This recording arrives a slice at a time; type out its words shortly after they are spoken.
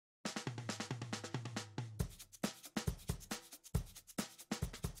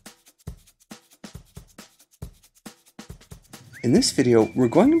In this video, we're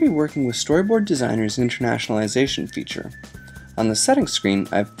going to be working with Storyboard Designer's Internationalization feature. On the settings screen,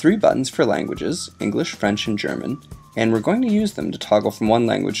 I have 3 buttons for languages, English, French, and German, and we're going to use them to toggle from one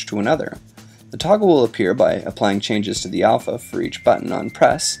language to another. The toggle will appear by applying changes to the alpha for each button on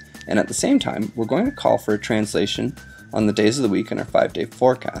press, and at the same time, we're going to call for a translation on the days of the week in our 5-day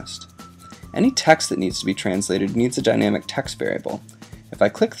forecast. Any text that needs to be translated needs a dynamic text variable. If I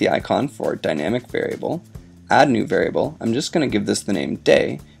click the icon for Dynamic Variable, Add New Variable, I'm just going to give this the name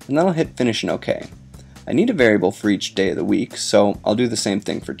Day, and then I'll hit Finish and OK. I need a variable for each day of the week, so I'll do the same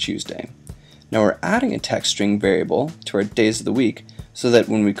thing for Tuesday. Now we're adding a text string variable to our days of the week so that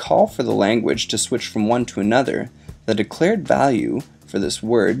when we call for the language to switch from one to another, the declared value for this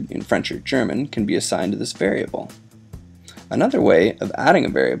word in French or German can be assigned to this variable. Another way of adding a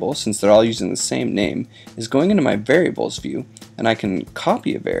variable, since they're all using the same name, is going into my variables view, and I can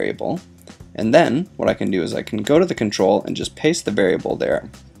copy a variable, and then what I can do is I can go to the control and just paste the variable there.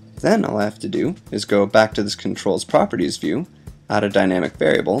 Then all I have to do is go back to this control's properties view, add a dynamic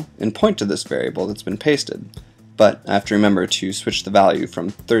variable, and point to this variable that's been pasted. But I have to remember to switch the value from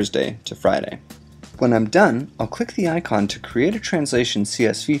Thursday to Friday. When I'm done, I'll click the icon to create a translation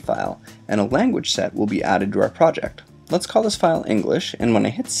CSV file, and a language set will be added to our project. Let's call this file English, and when I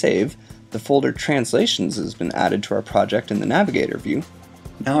hit save, the folder Translations has been added to our project in the Navigator view.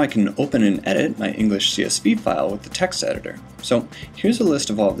 Now I can open and edit my English CSV file with the text editor. So here's a list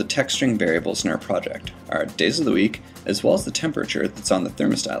of all of the text string variables in our project, our days of the week, as well as the temperature that's on the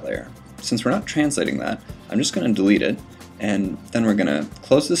thermostat layer. Since we're not translating that, I'm just going to delete it, and then we're going to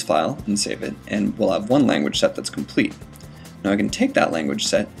close this file and save it, and we'll have one language set that's complete. Now I can take that language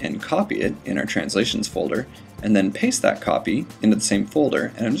set and copy it in our translations folder, and then paste that copy into the same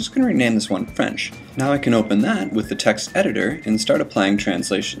folder, and I'm just going to rename this one French. Now I can open that with the text editor and start applying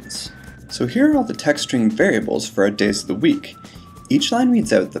translations. So here are all the text string variables for our days of the week. Each line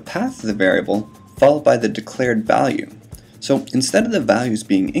reads out the path of the variable followed by the declared value. So instead of the values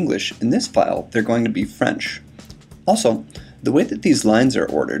being English, in this file they're going to be French. Also, the way that these lines are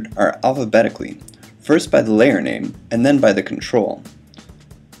ordered are alphabetically, first by the layer name and then by the control.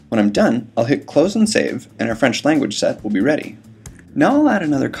 When I'm done, I'll hit close and save, and our French language set will be ready. Now I'll add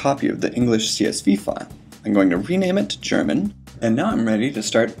another copy of the English CSV file. I'm going to rename it to German, and now I'm ready to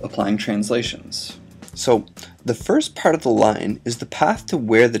start applying translations. So the first part of the line is the path to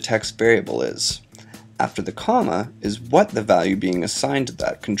where the text variable is. After the comma is what the value being assigned to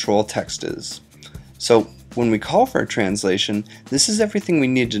that control text is. So when we call for a translation, this is everything we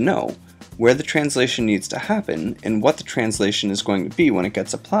need to know: where the translation needs to happen, and what the translation is going to be when it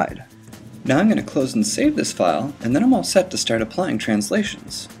gets applied. Now I'm going to close and save this file, and then I'm all set to start applying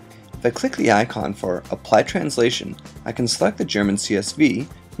translations. If I click the icon for Apply Translation, I can select the German CSV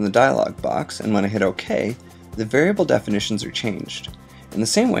from the dialog box, and when I hit OK, the variable definitions are changed. In the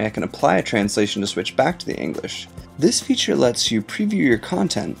same way, I can apply a translation to switch back to the English. This feature lets you preview your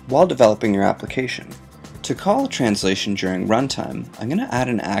content while developing your application. To call a translation during runtime, I'm going to add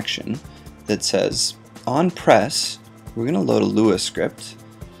an action that says, on press, we're going to load a Lua script,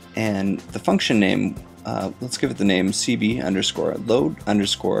 and the function name, let's give it the name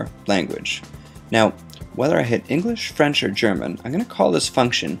cb_load_language. Now, whether I hit English, French, or German, I'm going to call this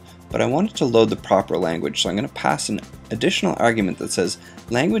function, but I want it to load the proper language, so I'm going to pass an additional argument that says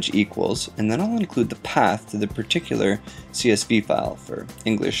language equals, and then I'll include the path to the particular CSV file for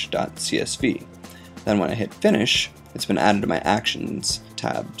english.csv. Then when I hit finish, it's been added to my actions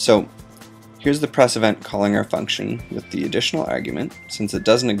tab. So here's the press event calling our function with the additional argument. Since it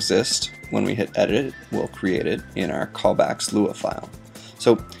doesn't exist, when we hit edit, we'll create it in our callbacks Lua file.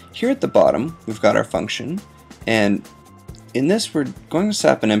 So here at the bottom, we've got our function, and in this we're going to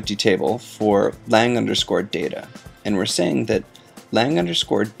set up an empty table for lang_data. And we're saying that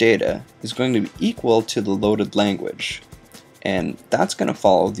lang_data is going to be equal to the loaded language. And that's going to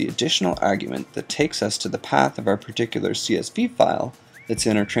follow the additional argument that takes us to the path of our particular CSV file that's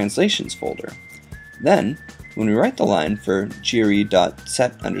in our translations folder. Then, when we write the line for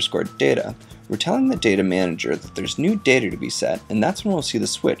gre.set_data, we're telling the data manager that there's new data to be set, and that's when we'll see the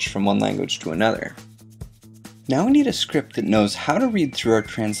switch from one language to another. Now we need a script that knows how to read through our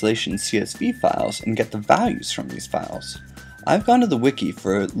translation CSV files and get the values from these files. I've gone to the wiki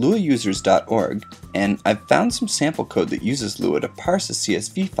for luausers.org, and I've found some sample code that uses Lua to parse a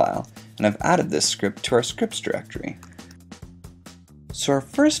CSV file, and I've added this script to our scripts directory. So our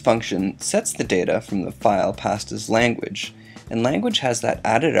first function sets the data from the file passed as language, and language has that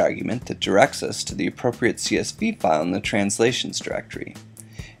added argument that directs us to the appropriate CSV file in the translations directory.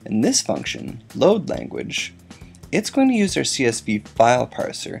 And this function, loadLanguage, it's going to use our CSV file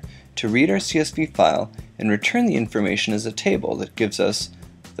parser to read our CSV file and return the information as a table that gives us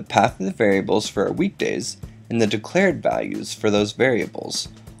the path of the variables for our weekdays and the declared values for those variables.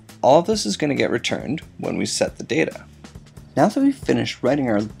 All of this is going to get returned when we set the data. Now that we've finished writing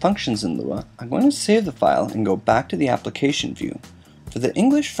our functions in Lua, I'm going to save the file and go back to the application view. For the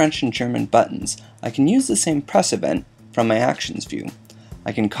English, French, and German buttons, I can use the same press event from my actions view.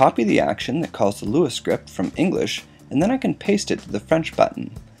 I can copy the action that calls the Lua script from English, and then I can paste it to the French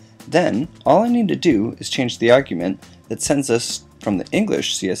button. Then, all I need to do is change the argument that sends us from the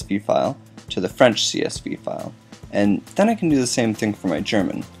English CSV file to the French CSV file. And then I can do the same thing for my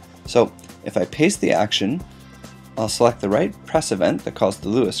German. So, if I paste the action, I'll select the right press event that calls the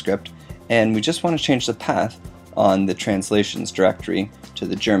Lua script, and we just want to change the path on the translations directory to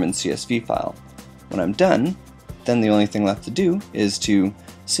the German CSV file. When I'm done, then the only thing left to do is to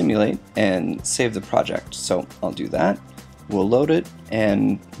simulate and save the project. So I'll do that, we'll load it,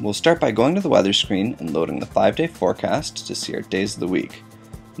 and we'll start by going to the weather screen and loading the 5-day forecast to see our days of the week.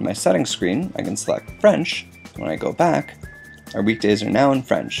 In my settings screen, I can select French. When I go back, our weekdays are now in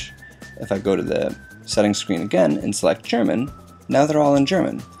French. If I go to the settings screen again and select German, now they're all in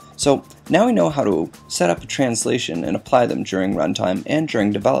German. So now we know how to set up a translation and apply them during runtime and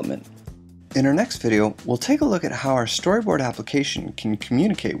during development. In our next video, we'll take a look at how our Storyboard application can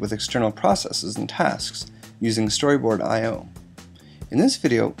communicate with external processes and tasks using Storyboard I/O. In this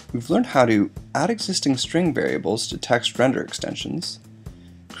video, we've learned how to add existing string variables to text render extensions,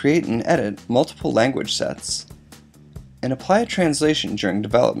 create and edit multiple language sets, and apply a translation during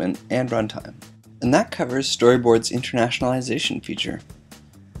development and runtime. And that covers Storyboard's internationalization feature.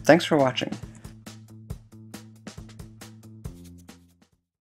 Thanks for watching.